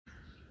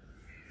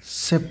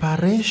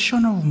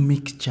Separation of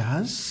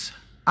mixtures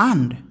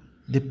and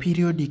the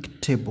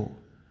periodic table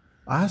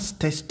as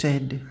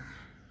tested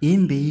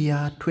in the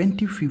year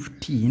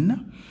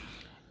 2015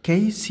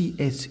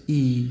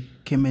 KCSE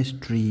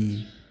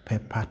Chemistry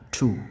Paper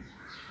 2.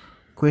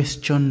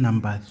 Question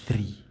number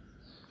 3.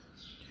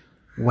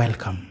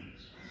 Welcome.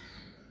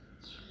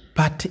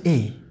 Part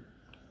A.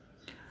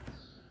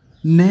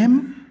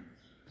 Name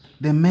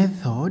the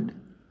method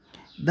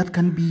that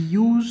can be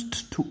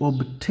used to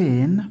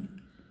obtain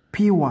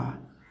pure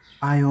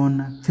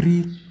iron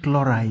 3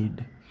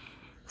 chloride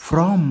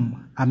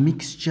from a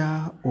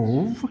mixture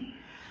of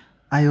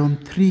iron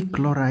 3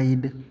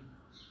 chloride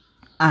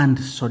and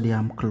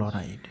sodium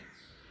chloride.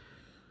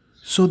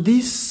 So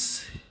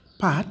this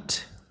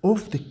part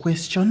of the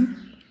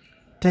question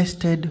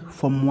tested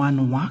Form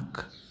 1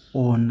 work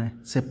on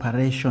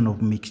separation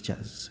of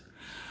mixtures.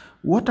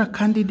 What a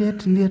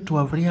candidate needed to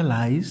have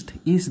realized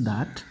is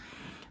that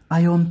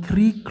iron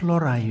 3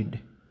 chloride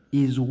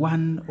is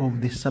one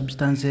of the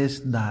substances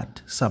that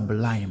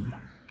sublime.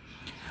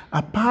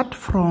 Apart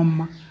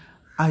from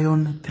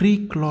iron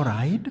 3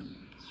 chloride,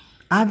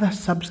 other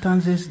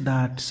substances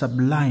that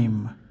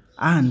sublime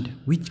and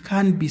which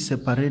can be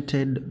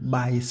separated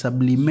by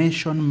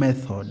sublimation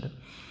method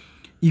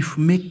if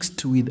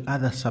mixed with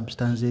other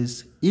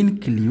substances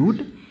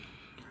include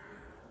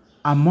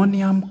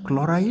ammonium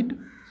chloride.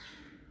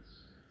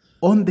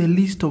 On the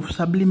list of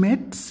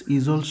sublimates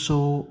is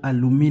also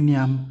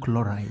aluminium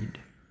chloride.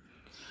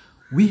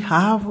 We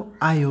have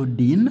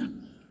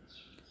iodine,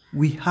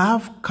 we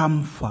have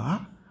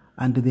camphor,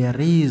 and there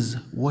is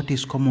what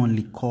is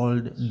commonly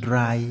called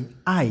dry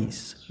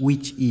ice,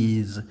 which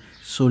is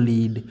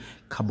solid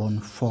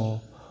carbon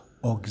 4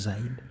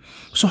 oxide.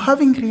 So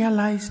having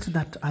realized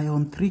that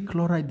iron 3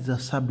 chloride is a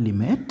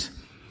sublimate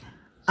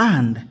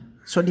and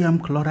sodium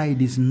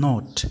chloride is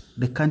not,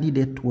 the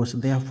candidate was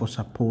therefore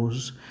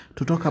supposed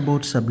to talk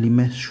about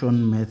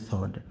sublimation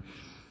method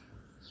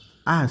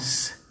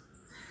as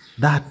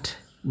that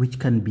which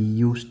can be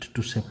used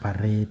to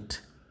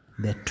separate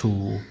the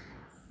two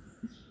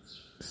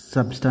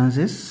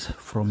substances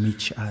from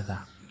each other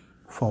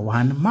for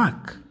 1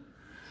 mark.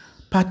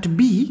 Part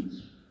B,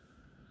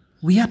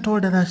 we are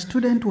told that a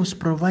student was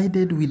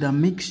provided with a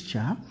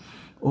mixture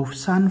of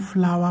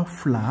sunflower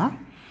flour,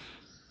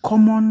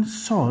 common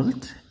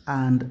salt,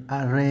 and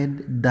a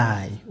red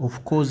dye,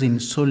 of course in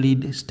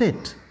solid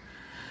state.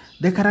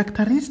 The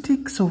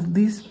characteristics of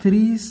these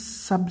 3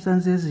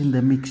 substances in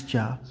the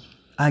mixture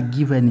are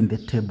given in the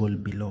table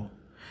below.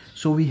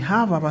 So we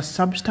have our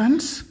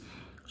substance,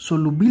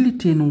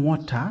 solubility in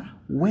water,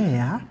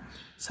 where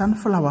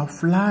sunflower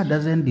flour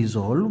doesn't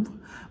dissolve,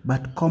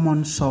 but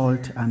common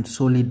salt and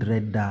solid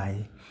red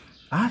dye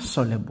are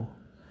soluble.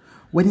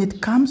 When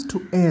it comes to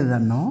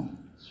ethanol,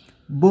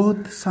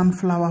 both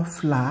sunflower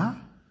flour,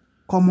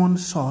 common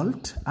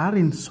salt are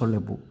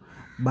insoluble,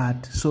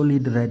 but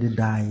solid red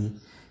dye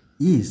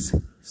is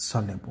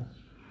soluble.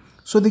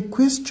 So the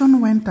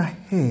question went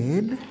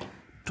ahead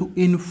to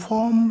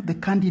inform the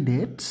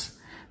candidates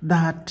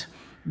that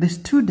the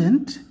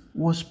student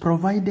was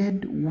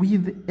provided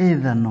with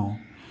ethanol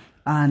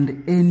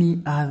and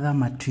any other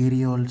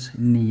materials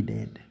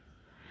needed.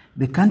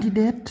 The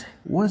candidate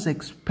was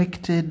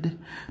expected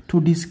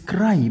to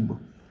describe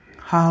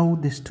how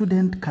the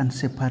student can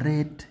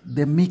separate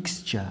the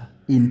mixture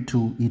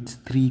into its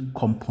 3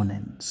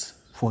 components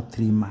for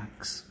 3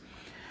 marks.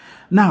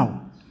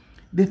 Now,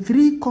 the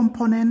 3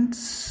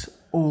 components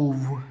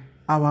of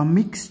our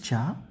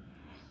mixture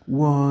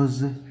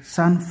was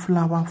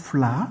sunflower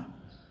flour,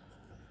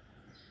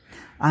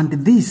 and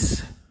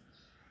this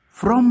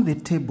from the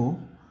table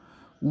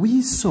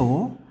we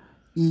saw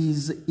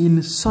is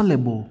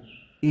insoluble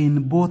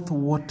in both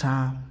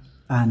water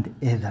and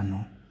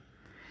ethanol.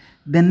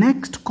 The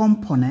next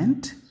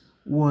component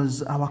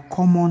was our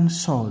common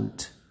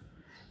salt.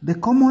 The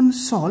common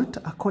salt,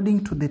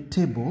 according to the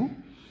table,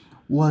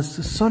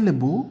 was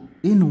soluble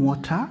in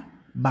water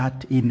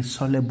but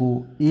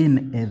insoluble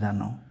in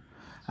ethanol.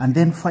 And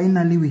then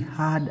finally we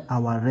had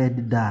our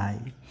red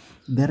dye.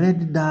 The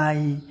red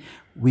dye,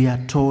 we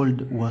are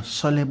told, was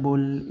soluble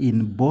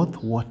in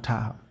both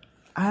water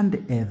and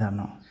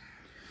ethanol.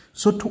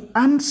 So to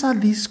answer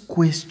this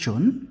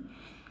question,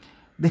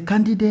 the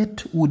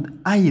candidate would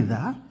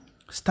either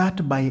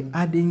start by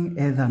adding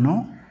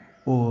ethanol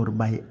or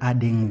by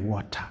adding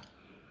water.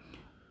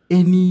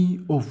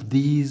 Any of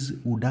these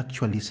would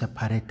actually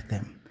separate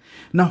them.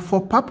 Now, for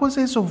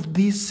purposes of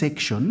this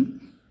section,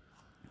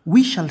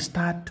 we shall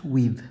start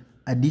with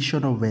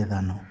addition of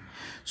ethanol.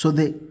 So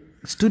the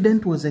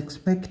student was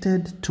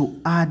expected to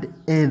add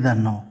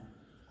ethanol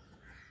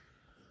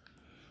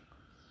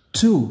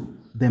to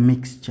the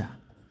mixture.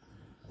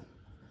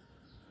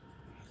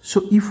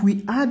 So if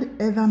we add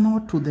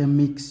ethanol to the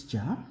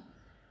mixture,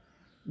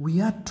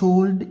 we are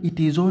told it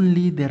is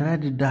only the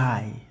red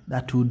dye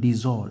that will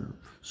dissolve.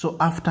 So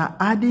after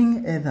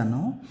adding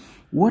ethanol,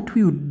 what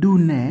we would do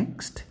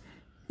next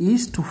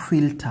is to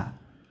filter.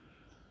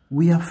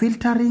 We are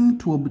filtering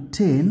to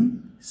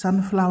obtain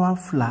sunflower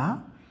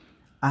flour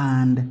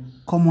and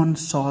common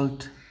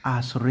salt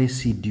as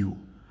residue.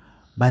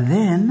 But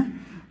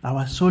then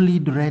our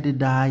solid red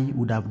dye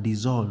would have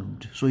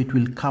dissolved, so it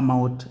will come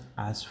out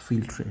as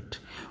filtrate.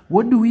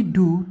 What do we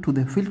do to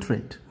the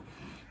filtrate?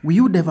 We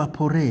would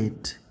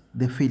evaporate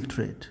the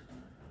filtrate.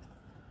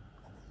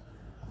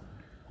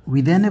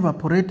 We then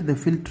evaporate the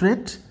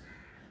filtrate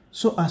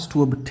so as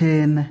to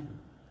obtain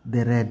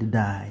the red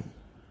dye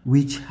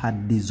which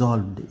had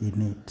dissolved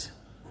in it.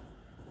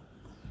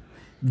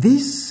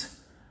 This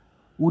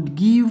would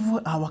give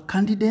our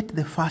candidate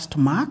the first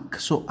mark,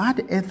 so add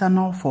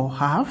ethanol for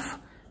half,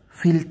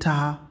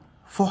 filter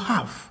for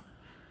half.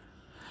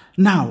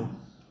 Now,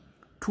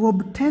 to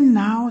obtain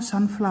now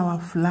sunflower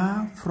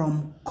flour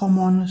from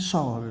common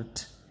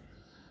salt,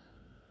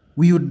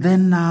 we would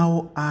then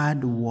now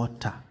add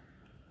water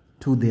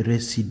to the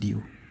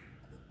residue.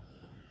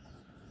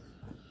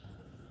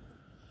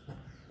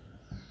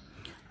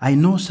 I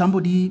know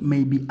somebody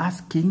may be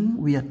asking,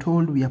 we are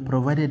told we are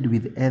provided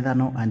with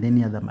ethanol and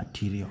any other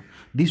material.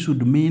 This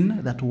would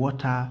mean that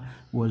water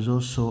was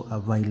also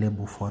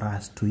available for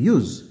us to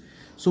use.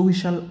 So we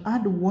shall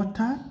add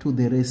water to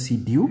the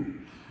residue.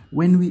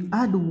 When we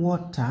add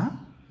water,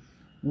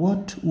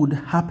 what would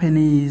happen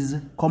is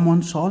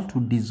common salt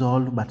would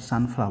dissolve, but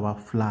sunflower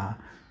flour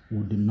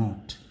would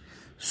not.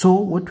 So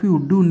what we will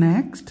do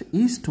next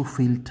is to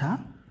filter.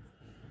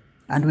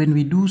 And when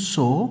we do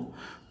so,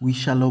 we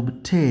shall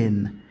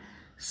obtain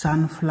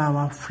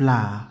sunflower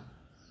flour.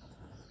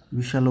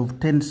 We shall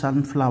obtain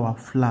sunflower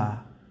flour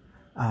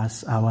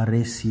as our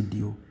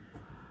residue.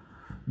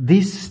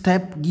 This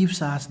step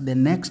gives us the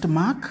next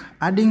mark,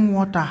 adding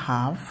water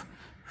half,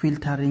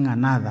 filtering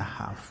another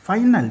half.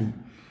 Finally,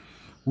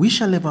 we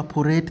shall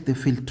evaporate the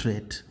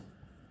filtrate.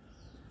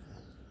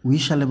 We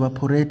shall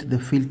evaporate the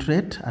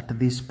filtrate at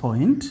this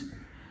point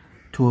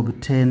to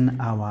obtain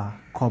our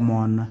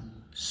common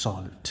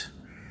salt.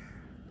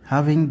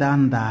 Having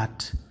done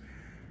that,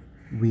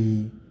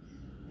 we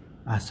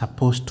are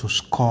supposed to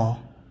score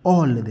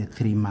all the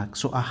 3 marks.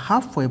 So a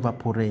half for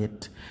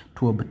evaporate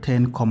to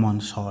obtain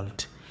common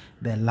salt,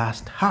 the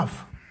last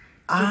half.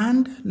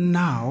 And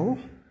now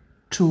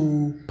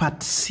to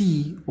part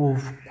C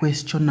of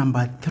question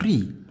number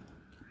 3.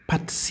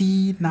 Part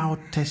C now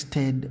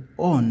tested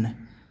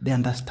on the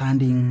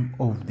understanding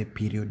of the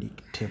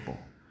periodic table.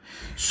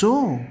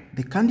 So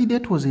the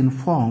candidate was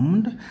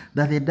informed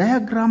that the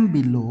diagram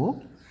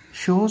below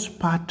shows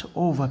part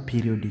of a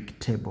periodic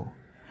table.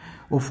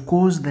 Of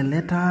course, the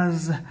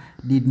letters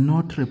did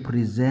not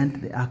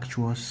represent the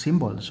actual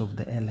symbols of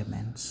the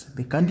elements.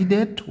 The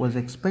candidate was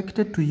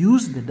expected to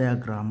use the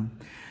diagram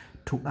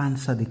to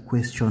answer the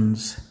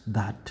questions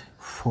that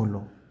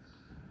follow.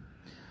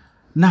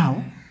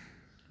 Now,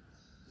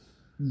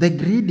 the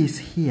grid is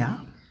here,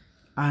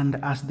 and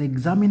as the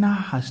examiner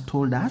has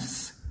told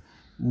us,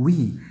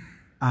 we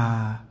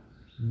are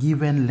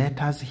given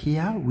letters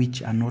here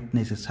which are not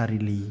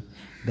necessarily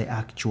the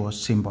actual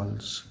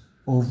symbols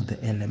of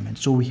the element.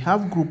 So we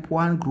have group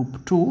 1,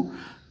 group 2,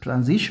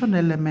 transition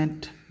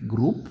element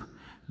group,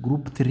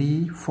 group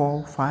 3,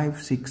 4,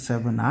 5, 6,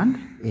 7, and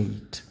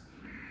 8.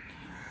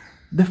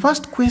 The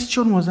first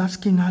question was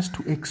asking us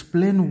to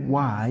explain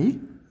why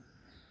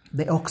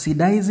the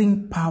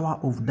oxidizing power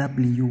of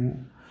W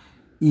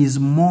is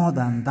more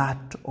than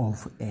that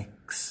of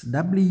X.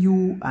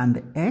 W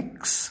and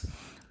X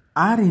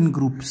are in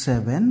group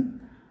 7,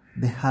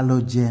 the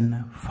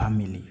halogen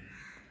family.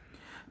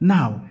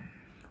 Now,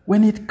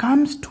 when it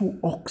comes to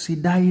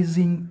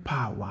oxidizing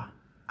power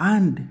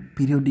and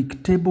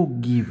periodic table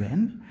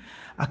given,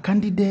 a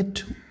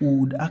candidate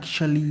would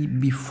actually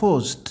be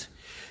forced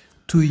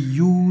to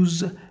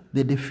use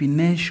the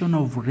definition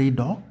of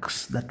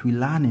redox that we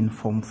learn in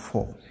Form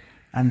 4.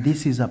 And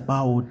this is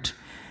about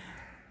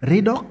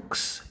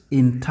redox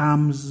in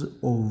terms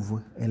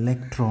of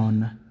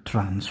electron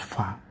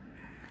transfer.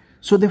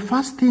 So the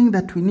first thing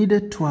that we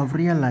needed to have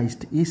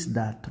realized is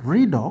that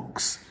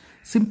redox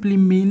simply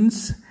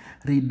means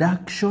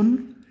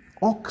reduction,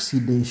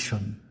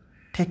 oxidation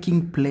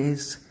taking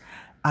place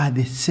at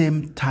the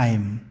same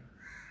time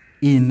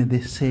in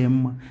the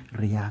same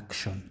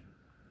reaction.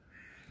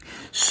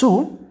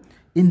 So,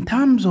 in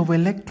terms of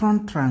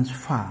electron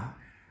transfer,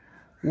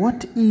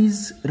 what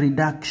is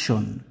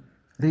reduction?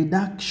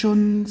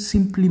 Reduction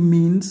simply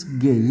means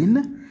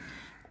gain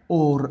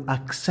or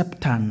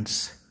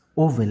acceptance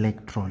of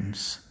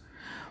electrons.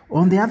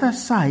 On the other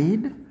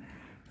side,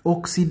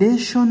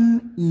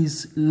 oxidation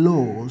is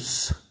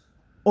loss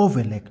of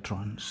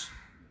electrons.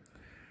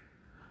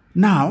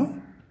 Now,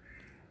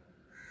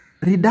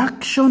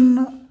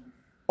 reduction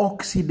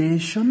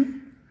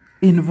oxidation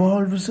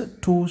involves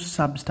 2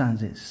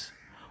 substances.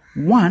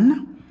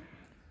 One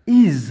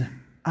is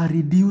a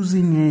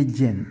reducing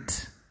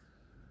agent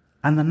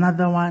and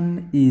another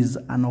one is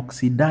an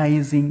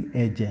oxidizing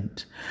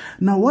agent.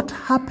 Now what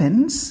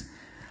happens?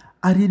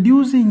 A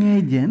reducing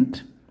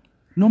agent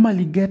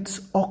normally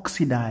gets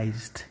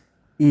oxidized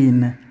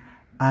in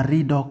a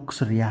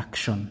redox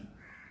reaction.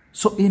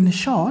 So in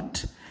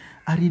short,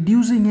 a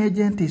reducing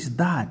agent is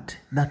that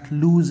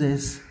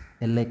loses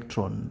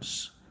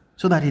electrons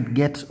so that it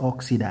gets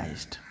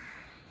oxidized.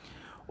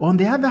 On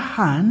the other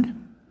hand,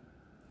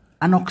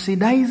 an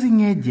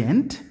oxidizing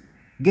agent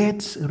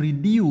gets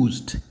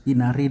reduced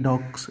in a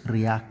redox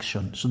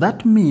reaction. So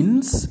that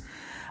means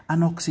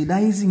an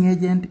oxidizing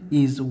agent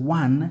is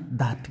one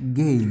that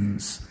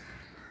gains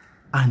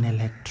an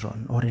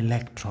electron or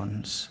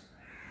electrons.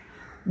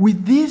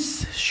 With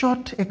this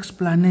short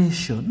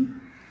explanation,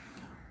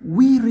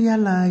 we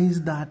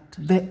realize that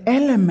the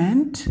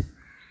element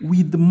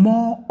with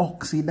more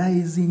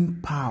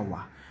oxidizing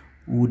power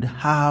would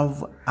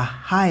have a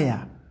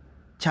higher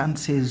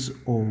chances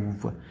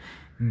of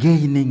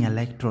gaining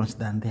electrons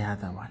than the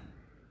other one.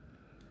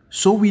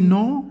 So we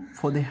know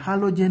for the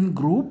halogen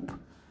group,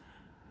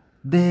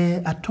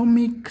 the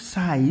atomic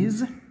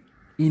size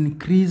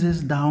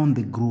increases down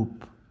the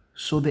group.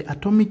 So the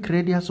atomic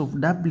radius of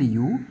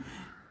W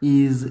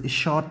is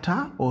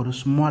shorter or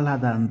smaller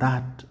than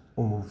that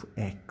of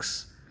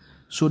X.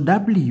 So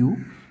W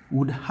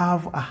would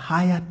have a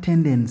higher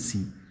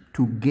tendency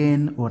to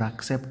gain or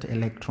accept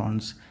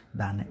electrons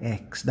than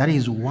X. That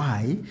is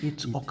why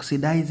its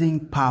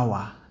oxidizing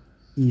power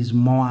is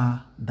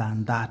more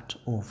than that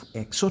of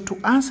X. So to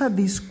answer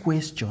this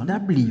question,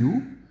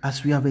 W,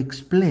 as we have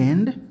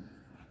explained,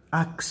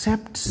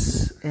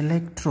 accepts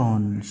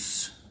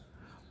electrons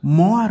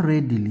more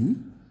readily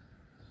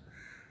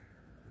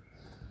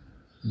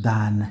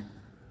than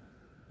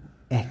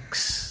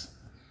X.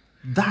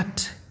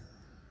 That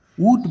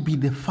would be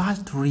the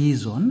first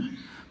reason,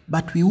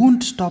 but we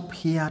won't stop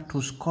here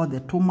to score the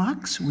 2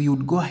 marks. We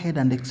would go ahead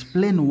and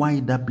explain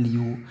why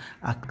W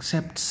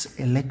accepts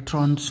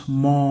electrons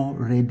more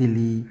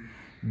readily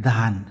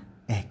than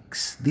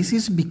X. This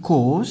is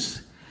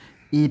because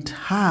it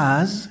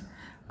has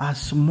a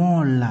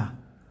smaller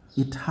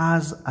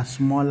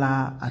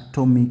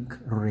atomic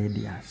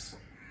radius.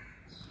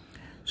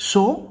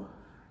 So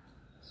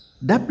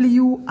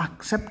W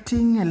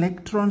accepting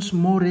electrons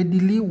more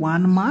readily,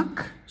 1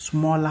 mark,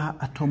 smaller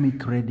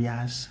atomic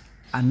radius,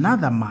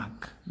 another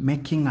mark,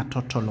 making a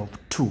total of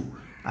 2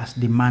 as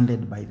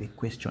demanded by the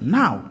question.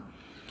 Now,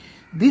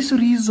 this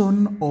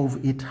reason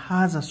of it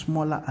has a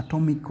smaller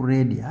atomic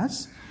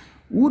radius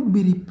would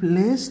be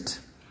replaced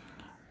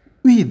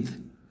with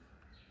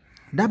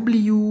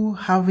W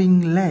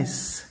having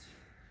less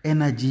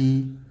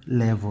energy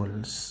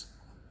levels.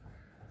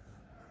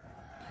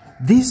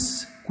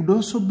 This could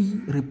also be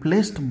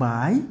replaced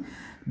by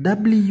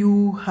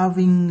W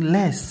having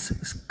less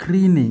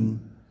screening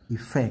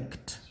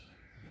effect.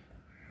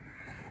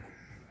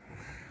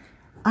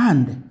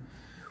 And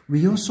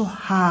we also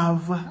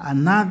have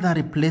another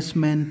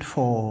replacement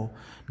for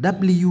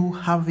W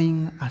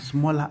having a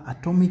smaller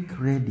atomic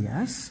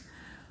radius,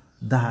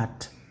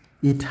 that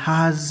it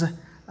has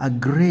a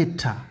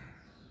greater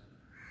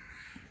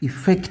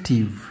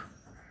effective,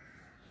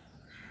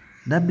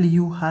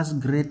 W has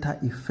greater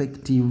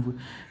effective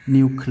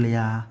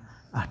nuclear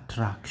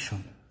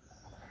attraction.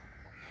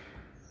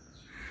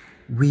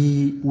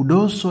 We would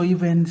also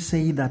even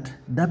say that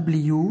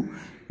W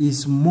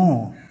is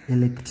more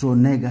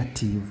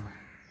electronegative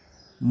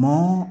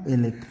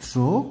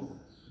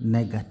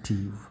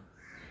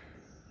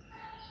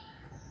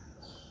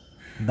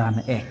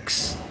than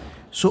X.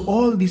 So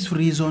all these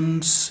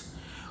reasons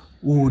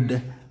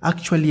would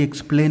actually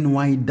explain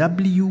why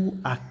W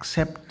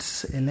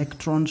accepts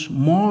electrons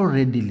more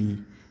readily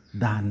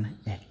than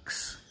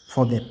X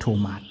for the 2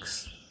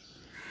 marks.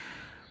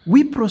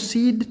 We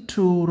proceed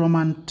to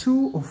Roman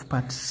 2 of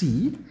Part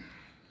C,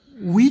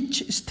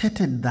 which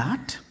stated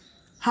that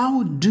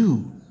how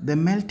do the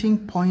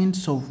melting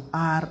points of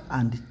R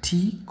and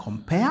T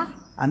compare?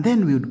 And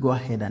then we would go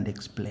ahead and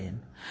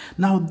explain.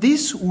 Now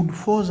this would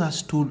force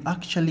us to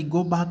actually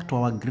go back to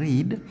our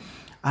grid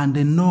and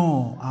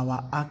know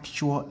our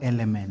actual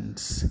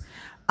elements.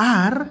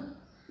 R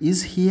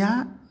is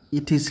here,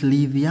 it is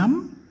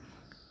lithium.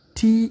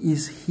 T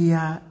is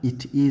here,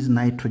 it is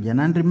nitrogen.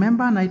 And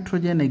remember,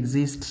 nitrogen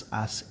exists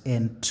as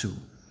N2.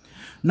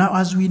 Now,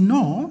 as we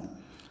know,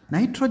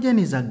 nitrogen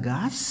is a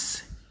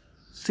gas,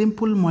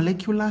 simple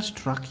molecular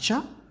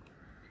structure,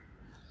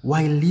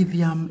 while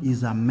lithium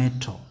is a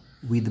metal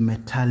with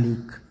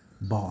metallic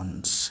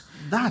bonds.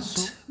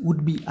 That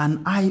would be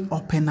an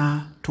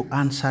eye-opener to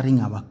answering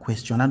our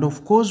question. And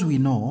of course, we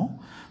know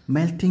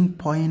melting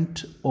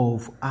point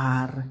of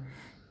R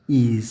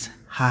is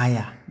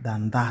higher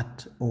than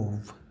that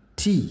of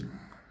T.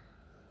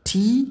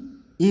 T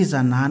is a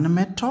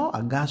nonmetal,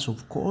 a gas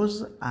of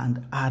course,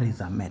 and R is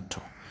a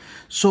metal.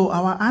 So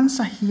our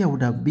answer here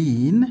would have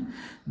been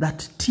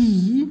that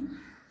T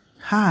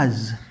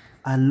has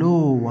a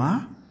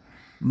lower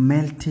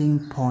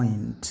melting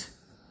point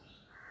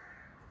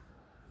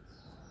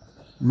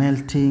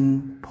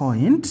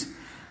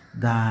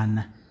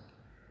than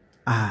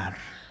R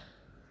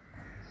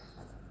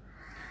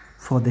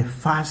for the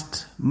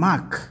first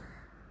mark.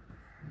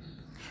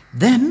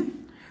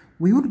 Then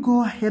we would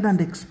go ahead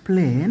and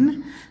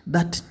explain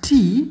that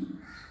T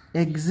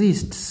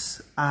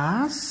exists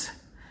as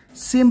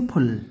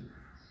simple,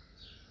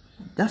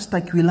 just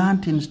like we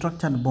learned in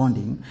structured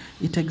bonding,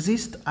 it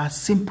exists as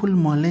simple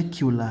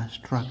molecular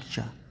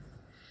structure.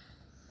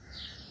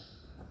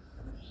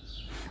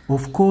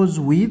 of course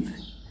with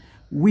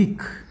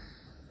weak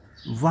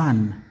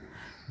van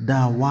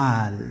der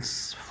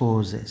Waals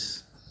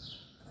forces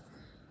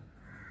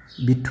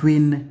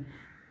between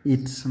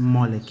its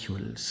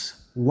molecules,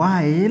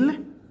 while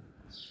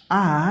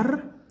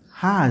R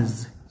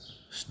has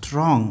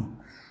strong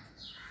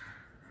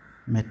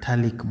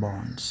metallic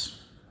bonds.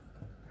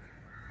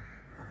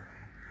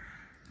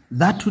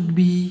 That would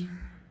be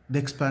the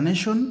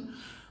explanation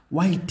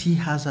why T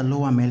has a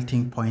lower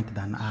melting point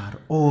than R,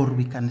 or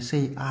we can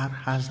say R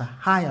has a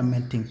higher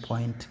melting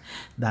point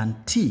than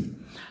T.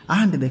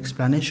 And the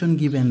explanation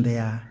given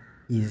there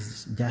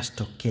is just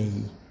okay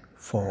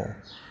for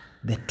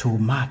the 2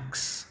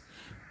 marks.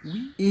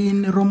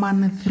 In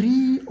Roman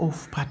 3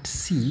 of Part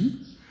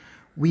C,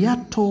 we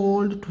are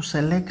told to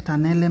select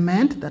an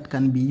element that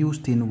can be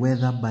used in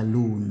weather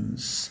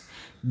balloons.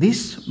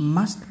 This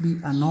must be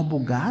a noble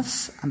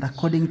gas, and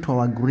according to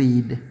our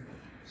grid,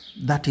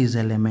 that is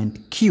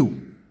element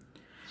Q.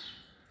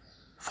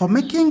 For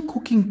making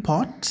cooking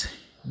pot,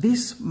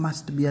 this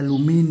must be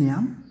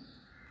aluminium,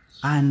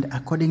 and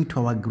according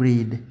to our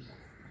grid,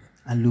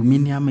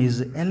 aluminium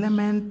is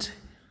element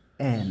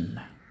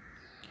N.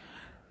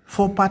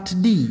 For part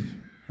D,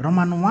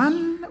 Roman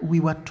 1, we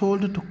were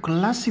told to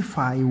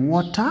classify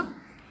water,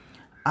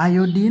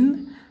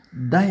 iodine,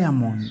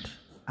 diamond,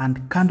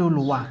 and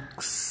candle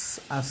wax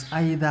as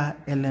either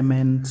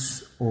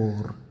elements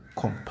or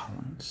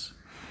compounds.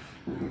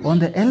 On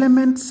the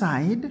element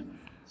side,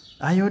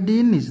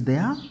 iodine is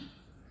there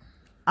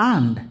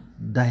and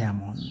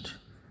diamond.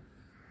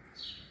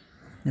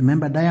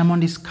 Remember,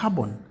 diamond is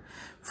carbon.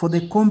 For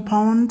the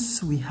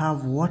compounds, we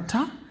have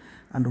water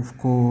and, of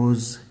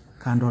course,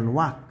 candle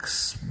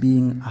wax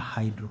being a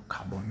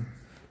hydrocarbon.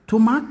 2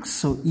 marks,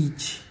 so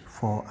each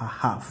for a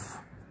half.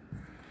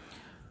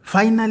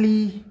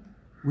 Finally,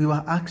 we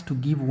were asked to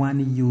give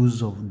one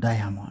use of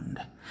diamond.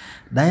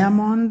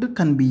 Diamond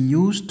can be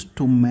used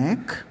to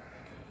make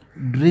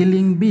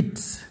drilling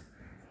bits.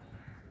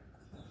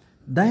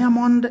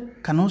 Diamond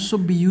can also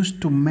be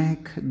used to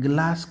make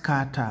glass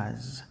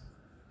cutters.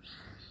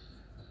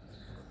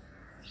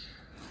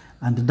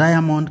 And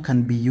diamond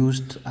can be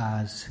used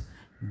as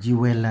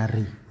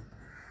jewelry.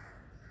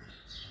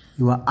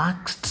 You are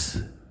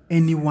asked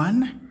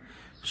anyone,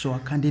 so a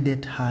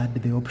candidate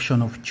had the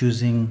option of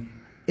choosing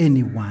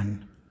any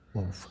one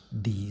of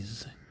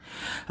these.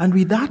 And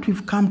with that,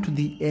 we've come to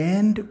the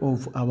end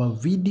of our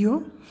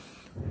video,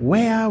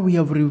 where we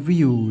have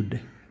reviewed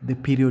the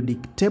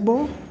periodic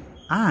table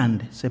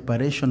and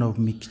separation of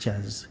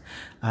mixtures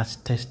as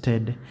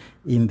tested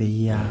in the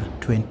year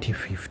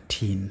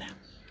 2015.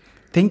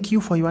 Thank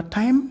you for your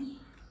time,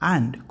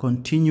 and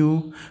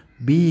continue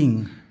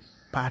being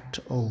part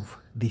of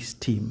this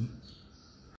team.